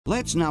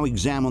Let's now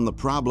examine the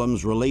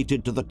problems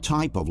related to the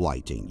type of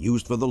lighting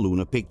used for the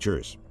lunar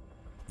pictures.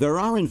 There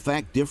are in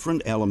fact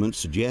different elements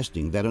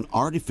suggesting that an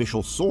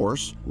artificial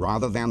source,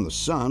 rather than the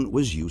sun,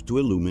 was used to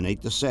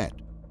illuminate the set.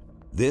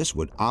 This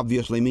would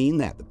obviously mean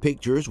that the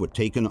pictures were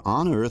taken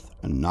on Earth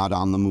and not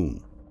on the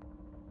Moon.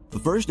 The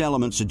first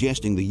element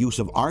suggesting the use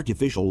of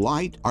artificial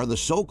light are the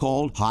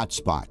so-called hot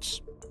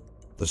spots.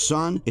 The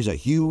sun is a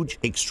huge,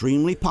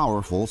 extremely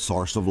powerful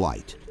source of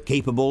light,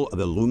 capable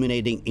of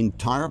illuminating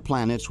entire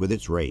planets with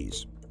its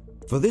rays.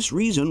 For this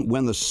reason,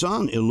 when the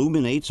sun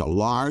illuminates a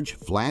large,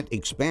 flat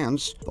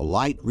expanse, the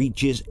light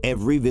reaches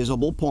every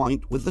visible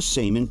point with the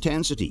same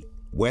intensity.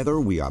 Whether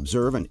we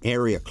observe an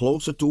area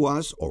closer to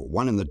us or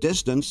one in the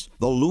distance,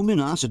 the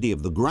luminosity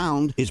of the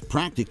ground is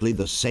practically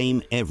the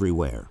same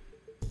everywhere.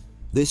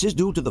 This is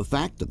due to the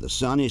fact that the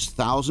sun is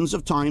thousands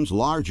of times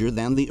larger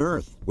than the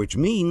Earth, which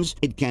means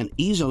it can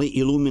easily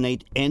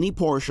illuminate any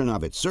portion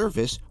of its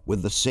surface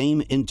with the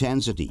same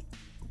intensity.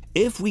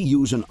 If we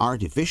use an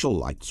artificial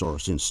light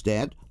source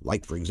instead,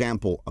 like for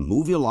example a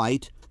movie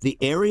light, the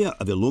area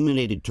of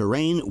illuminated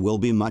terrain will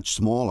be much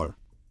smaller.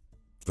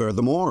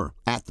 Furthermore,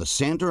 at the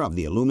center of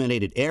the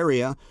illuminated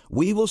area,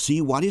 we will see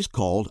what is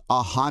called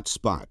a hot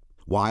spot,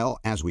 while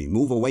as we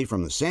move away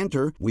from the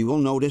center, we will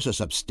notice a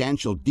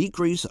substantial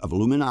decrease of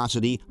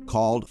luminosity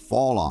called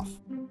fall-off.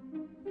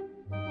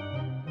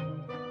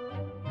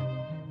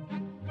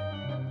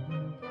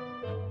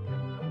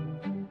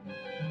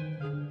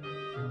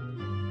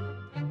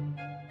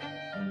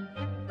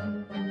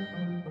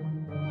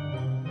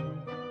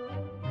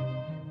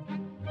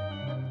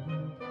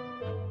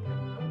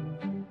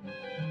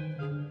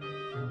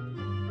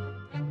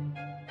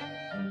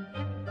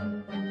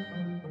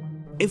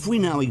 If we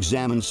now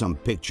examine some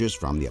pictures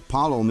from the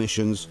Apollo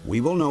missions, we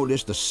will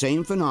notice the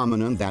same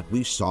phenomenon that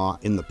we saw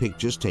in the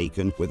pictures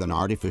taken with an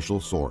artificial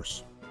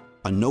source.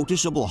 A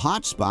noticeable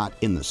hot spot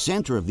in the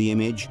center of the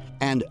image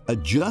and a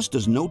just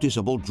as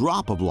noticeable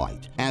drop of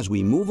light as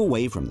we move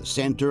away from the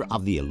center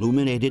of the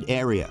illuminated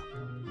area.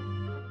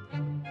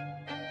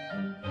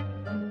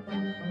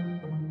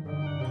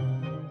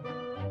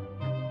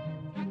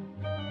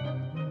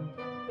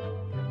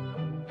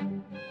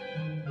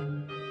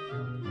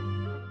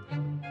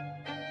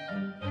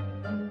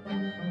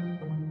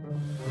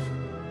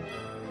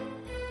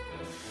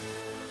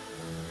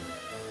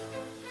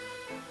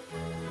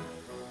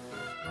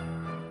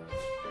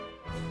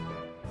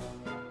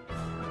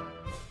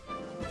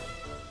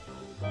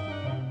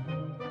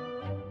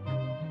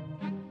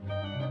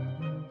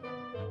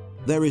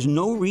 There is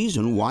no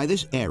reason why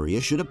this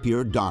area should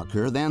appear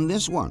darker than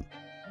this one,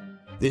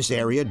 this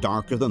area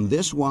darker than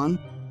this one,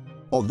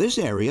 or this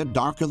area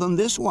darker than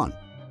this one.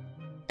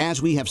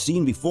 As we have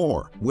seen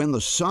before, when the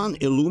sun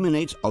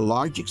illuminates a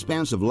large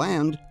expanse of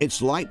land,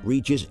 its light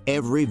reaches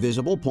every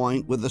visible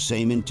point with the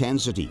same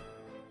intensity.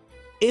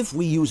 If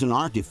we use an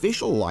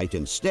artificial light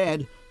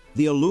instead,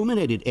 the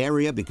illuminated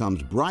area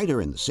becomes brighter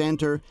in the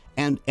center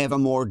and ever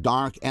more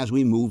dark as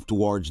we move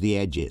towards the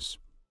edges.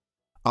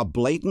 A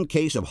blatant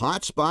case of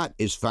hot spot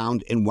is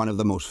found in one of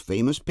the most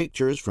famous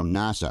pictures from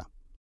NASA.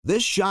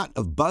 This shot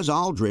of Buzz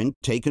Aldrin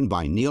taken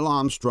by Neil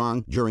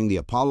Armstrong during the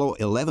Apollo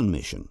 11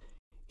 mission.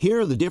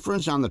 Here the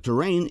difference on the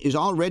terrain is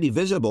already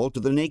visible to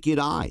the naked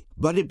eye,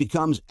 but it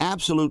becomes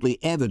absolutely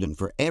evident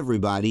for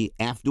everybody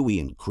after we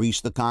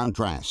increase the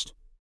contrast.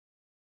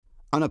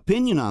 An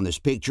opinion on this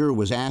picture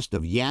was asked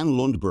of Jan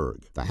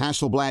Lundberg, the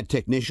Hasselblad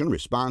technician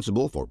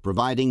responsible for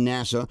providing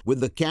NASA with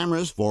the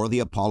cameras for the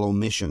Apollo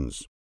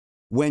missions.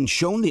 When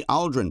shown the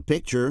Aldrin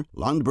picture,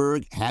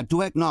 Lundberg had to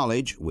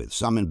acknowledge, with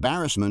some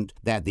embarrassment,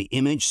 that the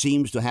image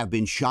seems to have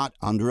been shot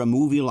under a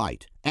movie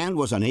light, and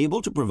was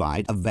unable to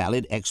provide a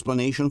valid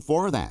explanation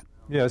for that.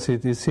 Yes,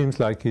 it seems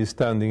like he's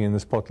standing in the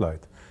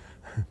spotlight.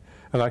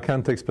 And I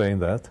can't explain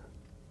that.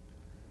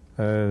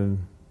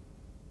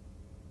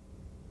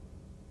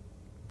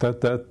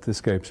 That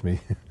escapes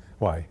me.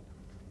 Why?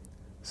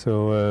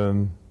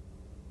 So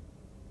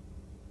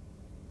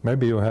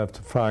maybe you have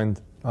to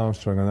find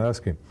Armstrong and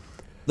ask him.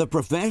 The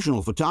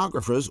professional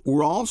photographers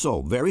were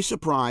also very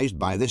surprised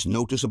by this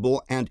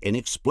noticeable and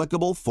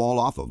inexplicable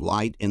fall-off of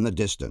light in the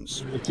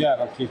distance. È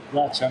chiaro che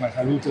qua c'è una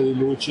caduta di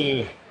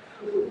luce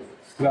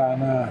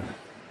strana.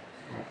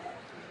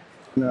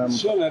 Il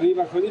sole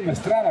arriva così, ma è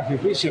strana che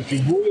qui sia più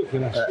buio che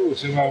lassù,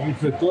 sembra un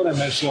riflettore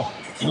messo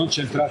non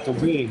centrato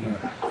bene.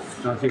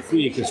 Anche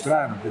qui, che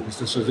strano, perché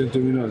questo sorgente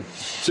luminoso.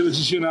 Sembra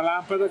ci sia una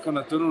lampada con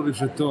attorno un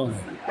riflettore,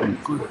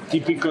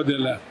 tipico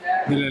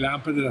delle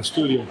lampade da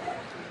studio.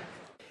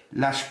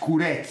 La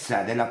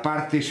scurezza della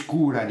parte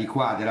scura di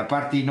qua, della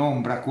parte in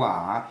ombra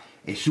qua,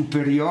 è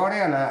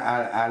superiore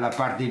alla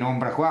parte in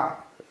ombra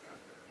qua.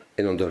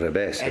 E non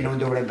dovrebbe essere. E non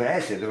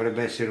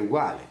dovrebbe essere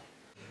uguale.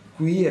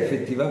 Qui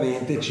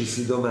effettivamente ci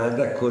si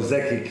domanda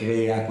cos'è che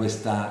crea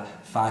questa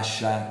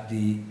fascia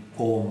di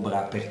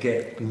ombra,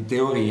 perché in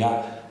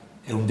teoria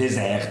è un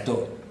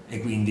deserto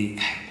e quindi...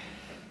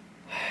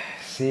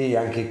 Sì,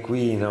 anche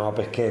qui no,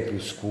 perché è più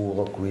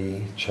scuro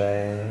qui,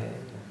 cioè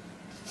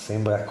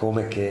sembra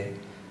come che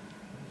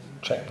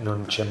cioè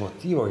non c'è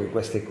motivo che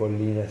queste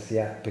colline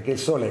sia, perché il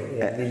sole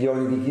è a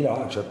milioni di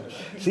chilometri, cioè,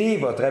 sì,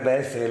 potrebbe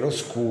essere lo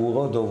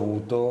scuro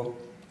dovuto,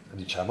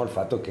 diciamo, al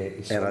fatto che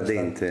il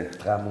sole sta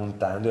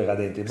tramontando, è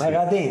radente, ma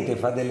radente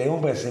fa delle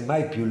ombre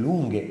semmai più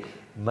lunghe,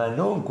 ma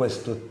non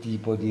questo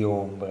tipo di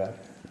ombra.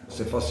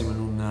 Se fossimo in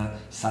una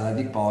sala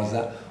di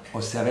posa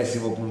o se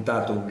avessimo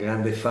puntato un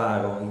grande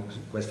faro in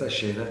questa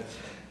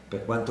scena,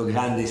 per quanto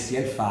grande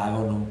sia il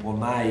faro, non può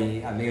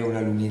mai avere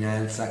una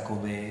luminanza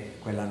come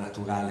quella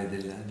naturale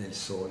del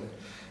sole,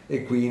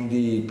 e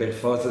quindi per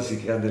forza si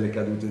creano delle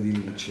cadute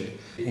di luce.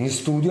 In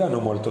studio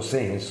hanno molto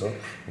senso,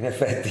 in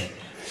effetti,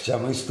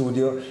 diciamo, in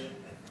studio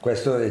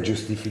questo è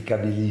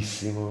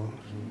giustificabilissimo,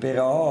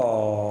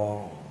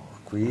 però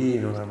qui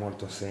non ha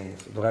molto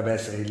senso, dovrebbe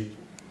essere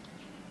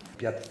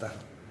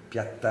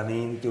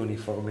piattamente,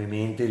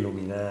 uniformemente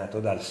illuminato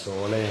dal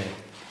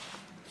sole.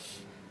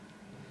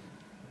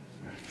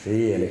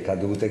 Sì, e le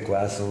cadute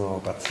qua sono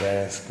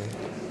pazzesche.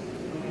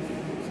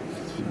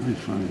 It's very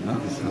funny.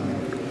 That's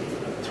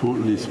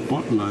totally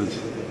spotlight.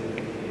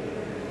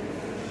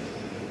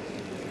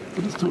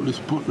 But it's totally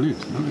spotlit.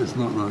 No? It's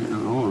not like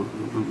at all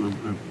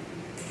a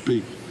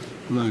big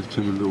light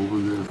coming over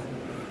there.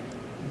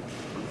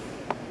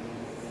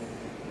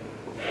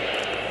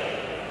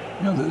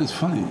 Yeah, that is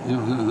funny.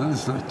 Yeah, that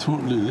is like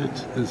totally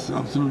lit. It's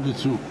absolutely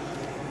true.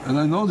 And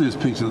I know these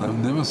pictures,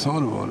 I've never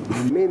thought about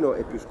it. Meno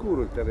è più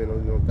scuro il terreno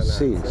in lontananza.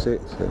 Sì.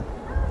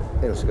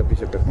 E non si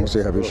capisce perché. Non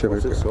si capisce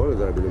perché. Il sole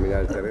dovrebbe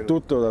illuminare il terreno.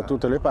 Tutto da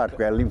tutte le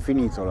parti, è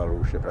all'infinito la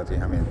luce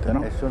praticamente,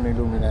 no? E sono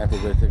illuminate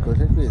queste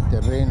cose qui, il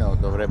terreno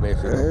dovrebbe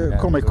essere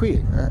come qui,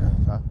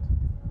 infatti.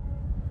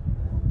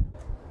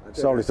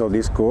 Solito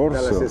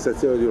discorso. Dà la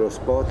sensazione di uno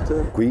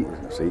spot. Qui,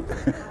 sì.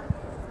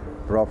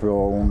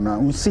 Proprio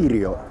un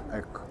sirio,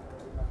 ecco.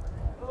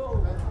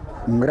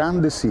 Un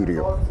grande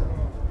sirio.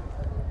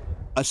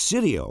 A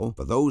sirio,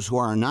 for those who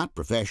are not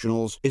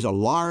professionals, is a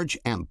large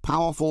and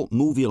powerful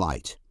movie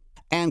light.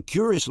 And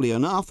curiously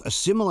enough, a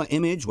similar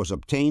image was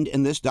obtained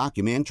in this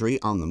documentary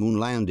on the moon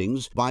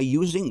landings by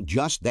using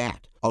just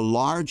that, a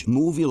large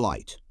movie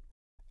light.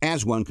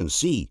 As one can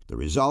see, the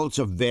results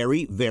are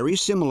very, very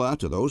similar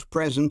to those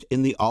present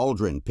in the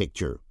Aldrin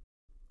picture.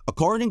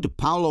 According to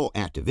Paolo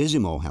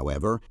Attivissimo,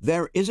 however,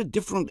 there is a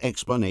different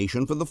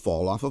explanation for the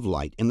fall-off of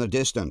light in the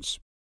distance.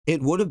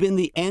 It would have been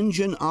the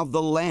engine of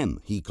the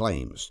LEM, he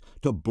claims,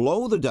 to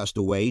blow the dust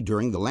away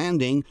during the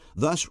landing,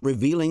 thus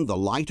revealing the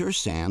lighter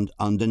sand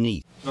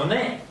underneath. Non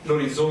è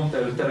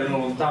l'orizzonte del terreno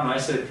lontano a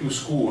essere più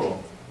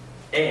scuro,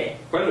 è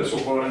quello il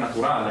suo colore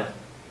naturale,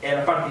 è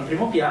la parte in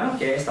primo piano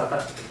che è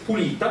stata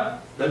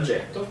pulita dal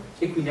getto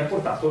e quindi ha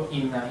portato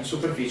in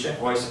superficie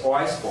o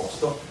ha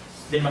esposto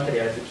del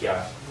materiale più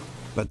chiaro.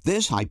 But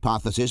this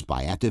hypothesis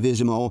by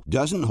Attivissimo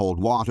doesn't hold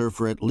water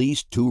for at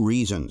least two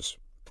reasons.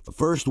 The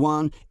first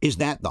one is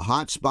that the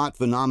hotspot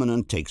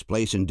phenomenon takes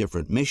place in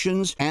different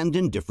missions and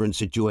in different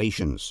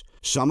situations,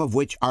 some of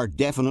which are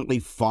definitely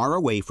far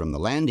away from the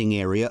landing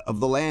area of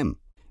the LEM.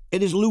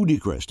 It is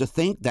ludicrous to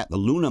think that the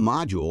lunar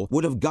module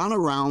would have gone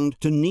around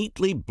to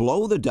neatly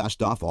blow the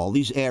dust off all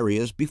these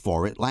areas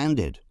before it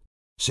landed.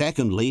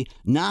 Secondly,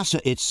 NASA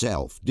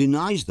itself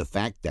denies the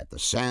fact that the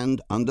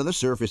sand under the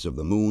surface of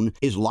the moon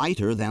is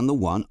lighter than the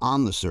one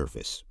on the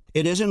surface.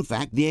 It is in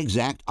fact the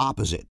exact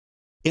opposite.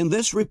 In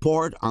this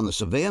report on the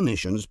Surveyor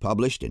missions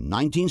published in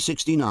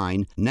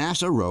 1969,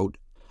 NASA wrote,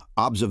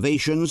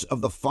 "Observations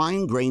of the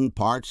fine-grained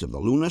parts of the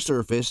lunar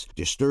surface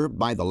disturbed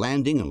by the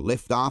landing and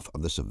liftoff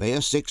of the Surveyor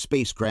 6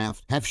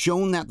 spacecraft have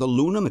shown that the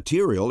lunar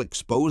material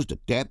exposed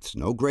at depths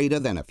no greater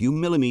than a few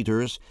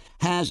millimeters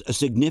has a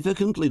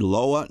significantly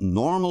lower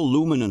normal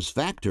luminance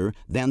factor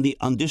than the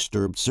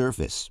undisturbed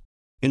surface.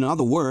 In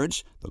other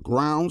words, the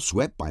ground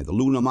swept by the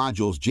lunar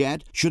module's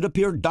jet should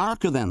appear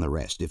darker than the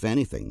rest, if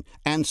anything,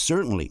 and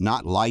certainly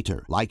not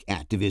lighter, like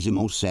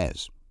Attivissimo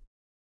says."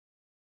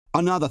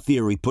 Another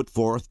theory put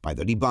forth by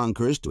the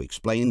debunkers to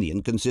explain the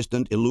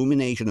inconsistent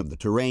illumination of the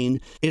terrain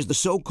is the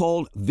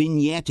so-called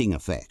vignetting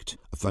effect,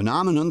 a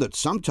phenomenon that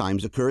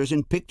sometimes occurs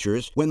in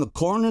pictures when the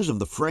corners of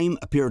the frame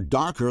appear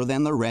darker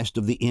than the rest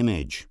of the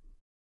image.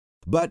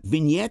 But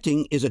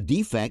vignetting is a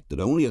defect that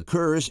only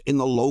occurs in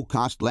the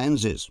low-cost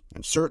lenses,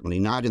 and certainly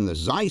not in the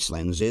Zeiss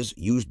lenses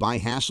used by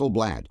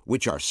Hasselblad,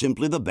 which are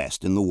simply the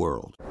best in the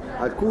world.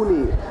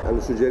 Alcuni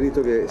hanno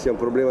suggerito che sia un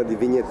problema di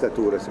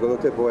vignettatura, secondo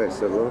te può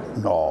esserlo?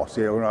 No,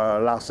 se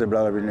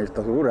l'Hasselblad la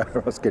vignettatura,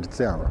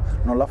 scherziamo,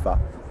 non la fa.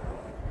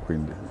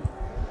 Quindi,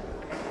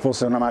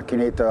 fosse una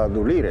macchinetta da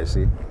addolire,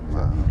 sì,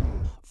 ma...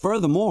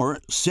 Furthermore,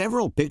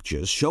 several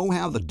pictures show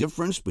how the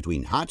difference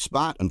between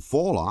hotspot and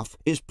fall-off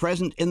is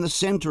present in the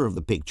center of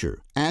the picture,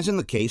 as in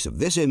the case of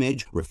this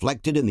image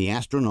reflected in the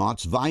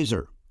astronaut's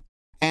visor.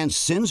 And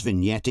since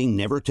vignetting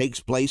never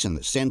takes place in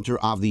the center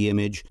of the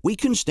image, we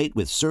can state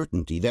with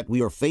certainty that we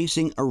are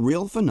facing a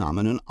real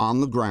phenomenon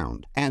on the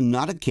ground, and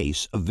not a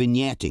case of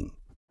vignetting.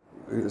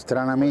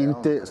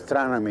 Stranamente,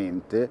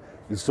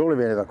 il sole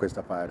viene da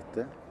questa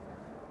parte.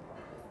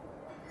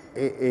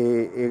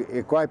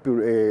 E qua è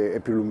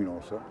più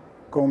luminoso,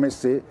 come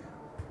se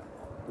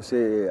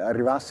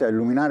arrivasse a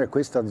illuminare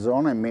questa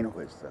zona e meno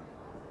questa.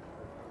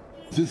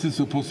 This is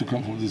supposed to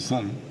come from the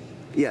sun.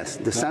 Yes,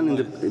 the sun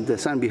in the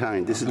sun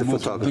behind. This is the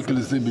photographer. The most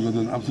ridiculous thing, because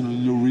there's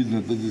absolutely no reason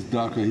that it is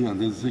darker here.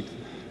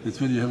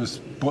 It's when you have a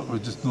spot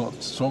which is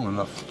not strong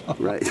enough.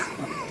 Right.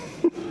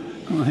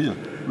 Come here,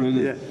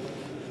 really. Yeah.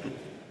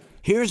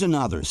 Here's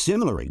another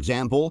similar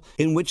example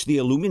in which the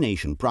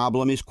illumination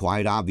problem is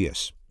quite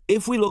obvious.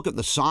 If we look at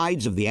the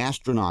sides of the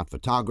astronaut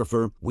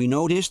photographer, we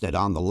notice that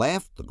on the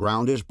left the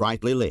ground is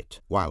brightly lit,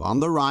 while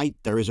on the right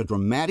there is a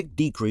dramatic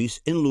decrease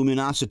in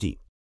luminosity.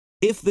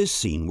 If this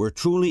scene were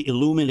truly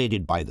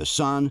illuminated by the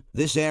sun,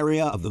 this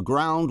area of the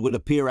ground would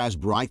appear as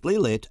brightly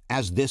lit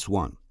as this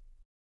one.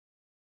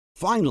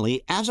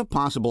 Finally, as a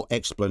possible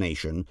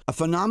explanation, a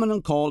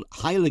phenomenon called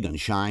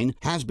Heiligenschein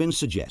has been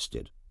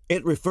suggested.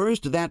 It refers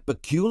to that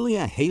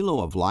peculiar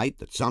halo of light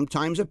that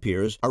sometimes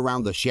appears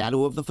around the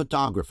shadow of the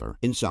photographer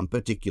in some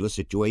particular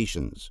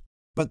situations.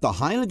 But the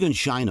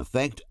Heiligenschein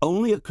effect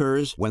only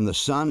occurs when the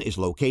sun is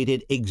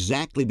located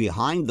exactly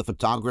behind the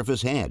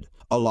photographer's head,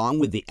 along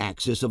with the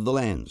axis of the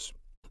lens.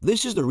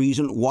 This is the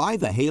reason why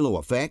the halo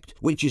effect,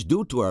 which is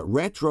due to a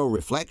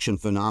retroreflection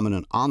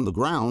phenomenon on the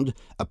ground,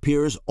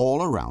 appears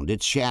all around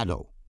its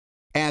shadow.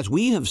 As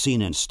we have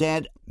seen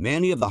instead,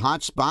 many of the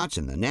hot spots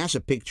in the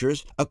NASA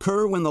pictures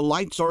occur when the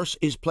light source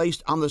is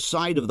placed on the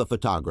side of the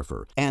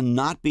photographer and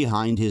not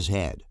behind his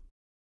head.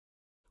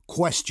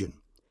 Question: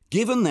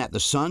 given that the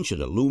sun should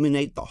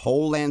illuminate the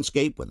whole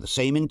landscape with the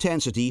same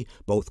intensity,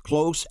 both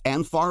close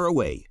and far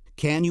away,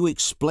 can you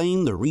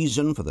explain the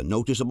reason for the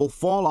noticeable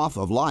fall-off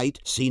of light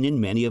seen in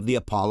many of the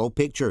Apollo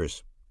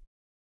pictures?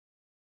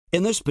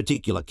 In this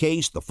particular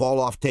case, the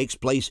fall-off takes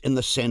place in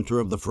the center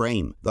of the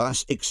frame,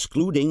 thus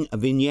excluding a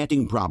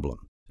vignetting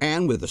problem,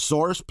 and with the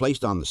source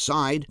placed on the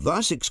side,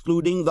 thus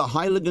excluding the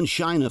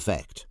Heiligenschein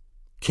effect.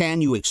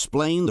 Can you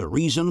explain the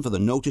reason for the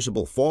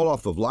noticeable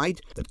fall-off of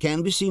light that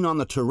can be seen on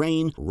the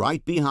terrain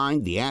right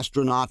behind the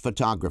astronaut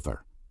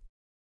photographer?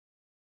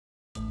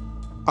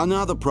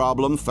 Another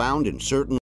problem found in certain